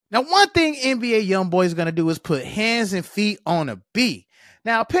Now, one thing NBA Youngboy is going to do is put hands and feet on a B.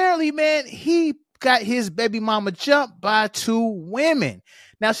 Now, apparently, man, he got his baby mama jumped by 2 women.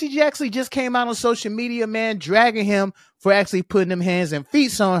 Now, she actually just came out on social media, man, dragging him for actually putting them hands and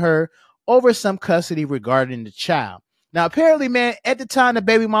feet on her over some custody regarding the child. Now, apparently, man, at the time the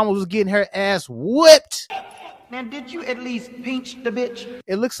baby mama was getting her ass whipped. Man, did you at least pinch the bitch?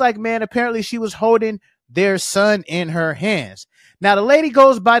 It looks like, man, apparently she was holding their son in her hands. Now, the lady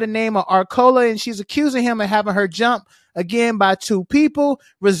goes by the name of Arcola, and she's accusing him of having her jumped again by 2 people,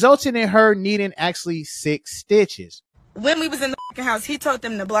 resulting in her needing actually 6 stitches. When we was in the house, he told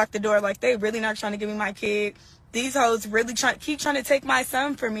them to block the door. Like, they really not trying to give me my kid. These hoes really keep trying to take my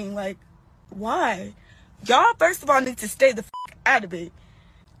son from me. Like, why? Y'all, first of all, need to stay the out of it.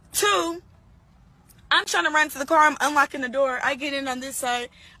 2, I'm trying to run to the car. I'm unlocking the door. I get in on this side.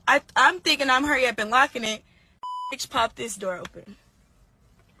 I'm thinking I'm hurry up and locking it. Bitch popped this door open.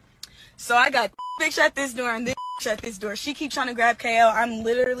 So I got bitch at this door and this at this door. She keep trying to grab Kaell. I'm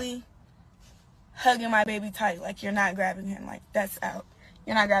literally hugging my baby tight. Like, you're not grabbing him. Like, that's out.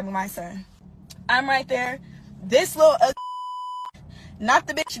 You're not grabbing my son. I'm right there. This little not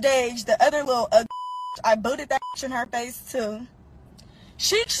the bitch Dage, the other little I booted that bitch in her face too.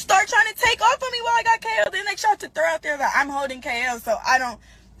 She start trying to take off on me while I got Kaell. Then they tried to throw out there that I'm holding Kaell so I don't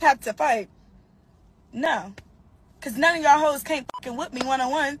have to fight. No. Because none of y'all hoes can't fucking whip me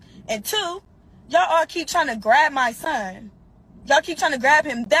one-on-one. And 2, y'all all keep trying to grab my son. Y'all keep trying to grab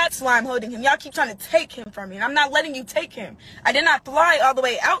him. That's why I'm holding him. Y'all keep trying to take him from me. And I'm not letting you take him. I did not fly all the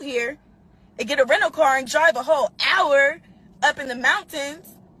way out here and get a rental car and drive a whole hour up in the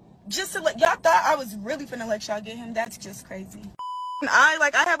mountains just to let y'all thought I was really finna let y'all get him. That's just crazy.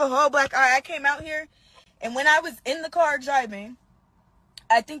 I have a whole black eye. I came out here, and when I was in the car driving,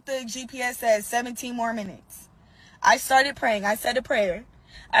 I think the GPS said 17 more minutes. I started praying. I said a prayer.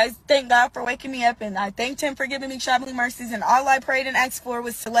 I thank God for waking me up, and I thanked him for giving me traveling mercies, and all I prayed and asked for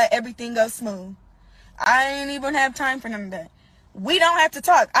was to let everything go smooth. I ain't even have time for none of that. We don't have to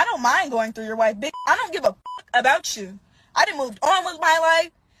talk. I don't mind going through your wife, bitch. I don't give a fuck about you. I done moved on with my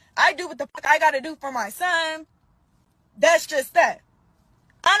life. I do what the fuck I gotta do for my son. That's just that.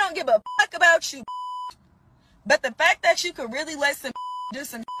 I don't give a fuck about you. But the fact that you could really let some do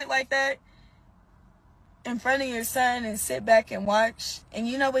some shit like that in front of your son and sit back and watch, and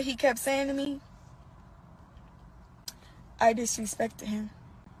you know what he kept saying to me? I disrespected him.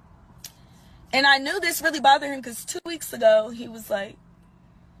 And I knew this really bothered him because 2 weeks ago, he was like,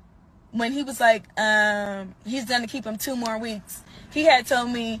 when he was like, he's going to keep him 2 more weeks, he had told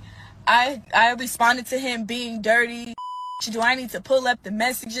me, I responded to him being dirty. Do I need to pull up the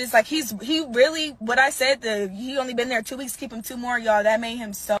messages? Like, he really, what I said, he only been there 2 weeks, keep him 2 more, y'all, that made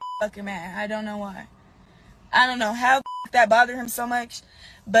him so fucking mad. I don't know why. I don't know how that bothered him so much,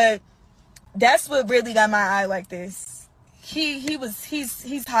 but that's what really got my eye like this.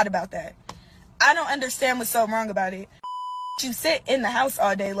 He's hot about that. I don't understand what's so wrong about it. You sit in the house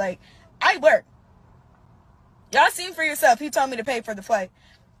all day. Like, I work. Y'all seen for yourself. He told me to pay for the flight.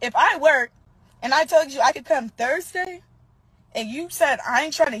 If I work and I told you I could come Thursday and you said I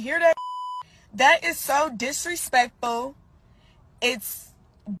ain't trying to hear that, that is so disrespectful. It's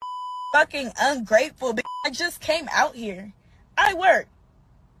fucking ungrateful. I just came out here. I work.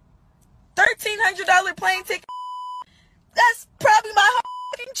 $1,300 plane ticket. That's probably my whole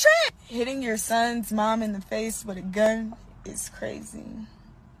fucking trip. Hitting your son's mom in the face with a gun is crazy.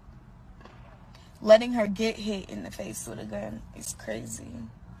 Letting her get hit in the face with a gun is crazy.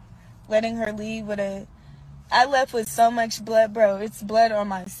 Letting her leave with a... I left with so much blood, bro. It's blood on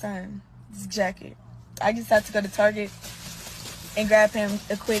my son's jacket. I just had to go to Target and grab him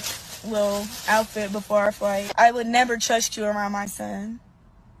a quick little outfit before our flight. I would never trust you around my son.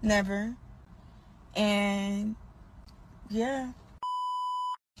 Never. And yeah.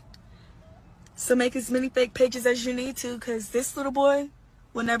 So make as many fake pages as you need to, because this little boy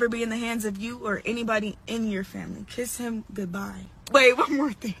will never be in the hands of you or anybody in your family. Kiss him goodbye. Wait, one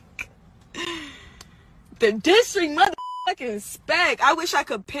more thing. The district motherfucking spec. I wish I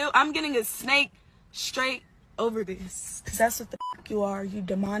could peel. I'm getting a snake straight over this, because that's what the fuck you are, you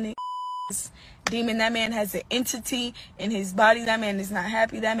demonic demon. That man has an entity in his body. That man is not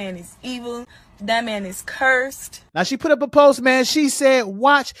happy. That man is evil. That man is cursed. Now, she put up a post, man. She said,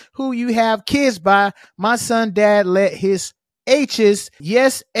 watch who you have kids by. My son dad let his H's,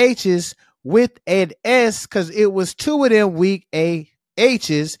 yes, H's with an S, because it was 2 of them weak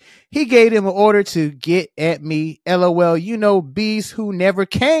H's. He gave him an order to get at me. LOL, you know, bees who never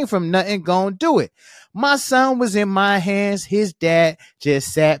came from nothing gonna do it. My son was in my hands. His dad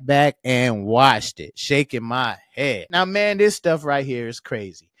just sat back and watched it, shaking my head. Now, man, this stuff right here is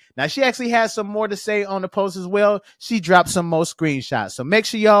crazy. Now, she actually has some more to say on the post as well. She dropped some more screenshots. So make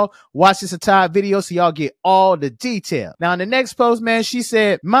sure y'all watch this entire video so y'all get all the detail. Now, in the next post, man, she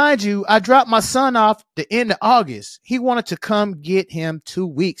said, mind you, I dropped my son off the end of August. He wanted to come get him 2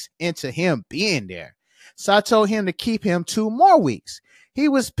 weeks into him being there. So I told him to keep him 2 more weeks. He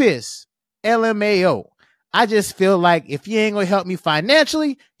was pissed. LMAO. I just feel like if you ain't gonna help me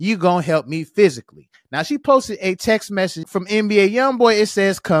financially, you gonna help me physically. Now, she posted a text message from NBA Youngboy. It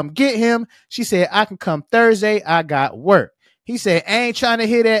says, come get him. She said, I can come Thursday. I got work. He said, I ain't trying to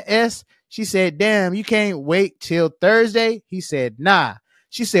hit that S. She said, damn, you can't wait till Thursday? He said, nah.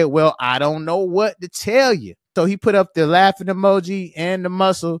 She said, well, I don't know what to tell you. So he put up the laughing emoji and the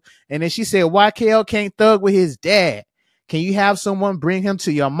muscle. And then she said, why Kaell can't thug with his dad? Can you have someone bring him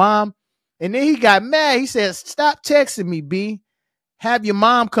to your mom? And then he got mad. He said, stop texting me, B. Have your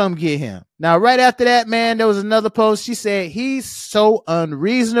mom come get him. Now, right after that, man, there was another post. She said, he's so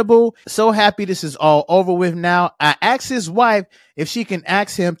unreasonable. So happy this is all over with now. I asked his wife if she can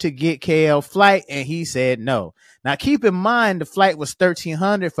ask him to get Kaell flight, and he said no. Now, keep in mind, the flight was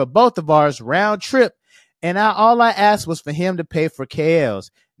 $1,300 for both of ours round trip. And all I asked was for him to pay for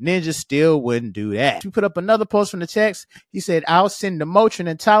Kaell's. Ninja still wouldn't do that. She put up another post from the text. He said, I'll send the Motrin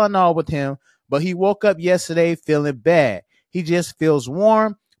and Tylenol with him, but he woke up yesterday feeling bad. He just feels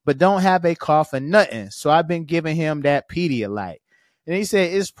warm, but don't have a cough or nothing. So I've been giving him that Pedialyte. And he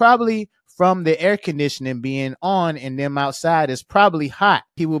said, it's probably from the air conditioning being on and them outside. It's probably hot.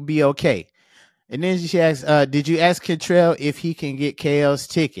 He will be okay. And then she asked, did you ask Kentrell if he can get Kaell's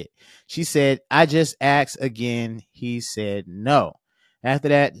ticket? She said, I just asked again. He said no. After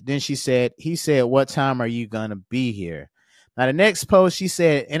that, then she said, he said, what time are you going to be here? Now, the next post, she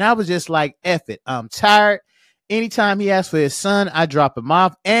said, and I was just like, F it. I'm tired. Anytime he asks for his son, I drop him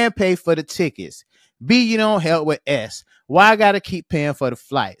off and pay for the tickets. B, you don't help with S. Why I got to keep paying for the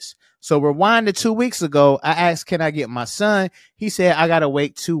flights? So rewind to 2 weeks ago, I asked, can I get my son? He said, I got to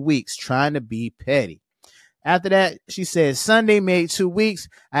wait 2 weeks, trying to be petty. After that, she said, Sunday made 2 weeks.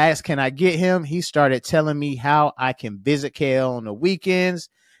 I asked, can I get him? He started telling me how I can visit Kaell on the weekends.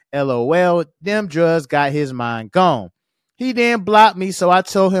 LOL, them drugs got his mind gone. He then blocked me, so I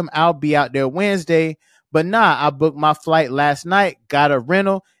told him I'll be out there Wednesday. But nah, I booked my flight last night, got a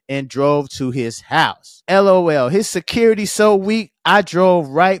rental, and drove to his house. LOL, his security so weak, I drove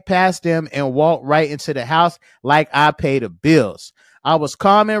right past them and walked right into the house like I paid the bills. I was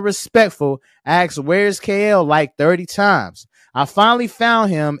calm and respectful. I asked, where's Kaell like 30 times. I finally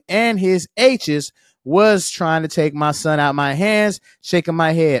found him, and his H's was trying to take my son out my hands, shaking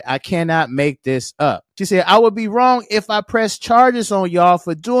my head. I cannot make this up. She said, I would be wrong if I press charges on y'all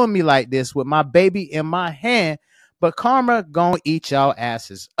for doing me like this with my baby in my hand, but karma gonna eat y'all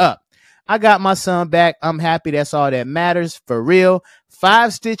asses up. I got my son back. I'm happy. That's all that matters. For real.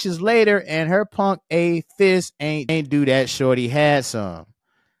 5 stitches later, and her punk A fist ain't do that. Shorty had some.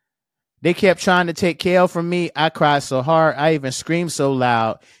 They kept trying to take Kaell from me. I cried so hard. I even screamed so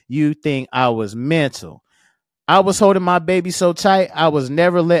loud. You think I was mental. I was holding my baby so tight. I was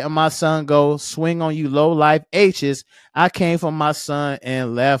never letting my son go. Swing on you low life H's. I came for my son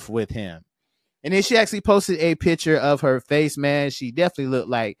and left with him. And then she actually posted a picture of her face, man. She definitely looked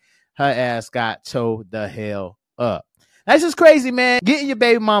like her ass got towed the hell up. That's just crazy, man. Getting your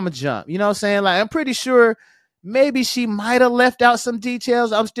baby mama jump. You know what I'm saying? Like, I'm pretty sure maybe she might have left out some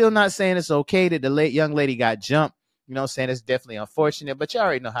details. I'm still not saying it's okay that the young lady got jumped. You know what I'm saying? It's definitely unfortunate, but you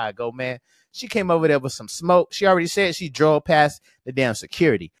already know how it go, man. She came over there with some smoke. She already said she drove past the damn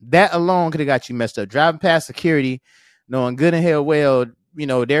security. That alone could have got you messed up. Driving past security, knowing good and hell well, you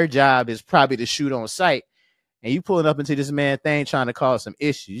know, their job is probably to shoot on sight. And you pulling up into this man thing trying to cause some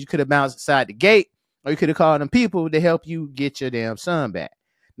issues. You could have bounced inside the gate, or you could have called them people to help you get your damn son back.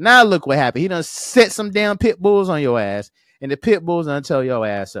 Now look what happened. He done set some damn pit bulls on your ass, and the pit bulls done tell your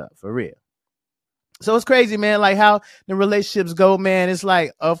ass up, for real. So it's crazy, man, like how the relationships go, man. It's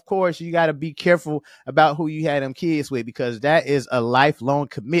like, of course, you got to be careful about who you had them kids with, because that is a lifelong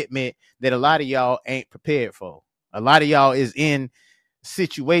commitment that a lot of y'all ain't prepared for. A lot of y'all is in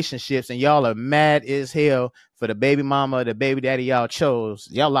situationships, and y'all are mad as hell for the baby mama, the baby daddy y'all chose.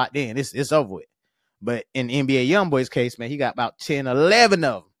 Y'all locked in. It's over with. But in NBA Youngboy's case, man, he got about 10, 11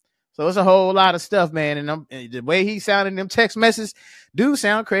 of them. So it's a whole lot of stuff, man. And the way he sounded in them text messages do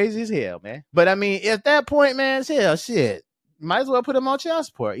sound crazy as hell, man. But I mean, at that point, man, hell, shit, might as well put him on child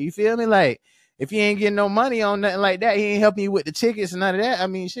support. You feel me? Like, if you ain't getting no money on nothing like that, he ain't helping you with the tickets and none of that. I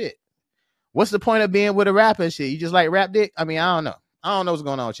mean, shit. What's the point of being with a rapper and shit? You just like rap dick? I mean, I don't know. I don't know what's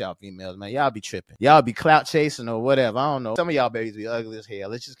going on with y'all females, man. Y'all be tripping. Y'all be clout chasing or whatever. I don't know. Some of y'all babies be ugly as hell.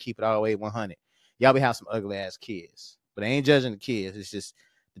 Let's just keep it all the way 100. y'all be having some ugly ass kids. But I ain't judging the kids. It's just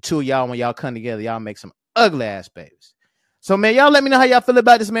the two of y'all, when y'all come together, y'all make some ugly ass babies. So, man, y'all let me know how y'all feel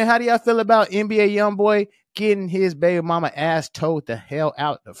about this, man. How do y'all feel about NBA Youngboy getting his baby mama ass towed the hell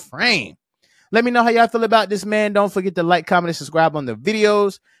out the frame? Let me know how y'all feel about this, man. Don't forget to like, comment, and subscribe on the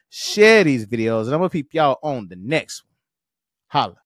videos. Share these videos. And I'm going to peep y'all on the next one. Holla.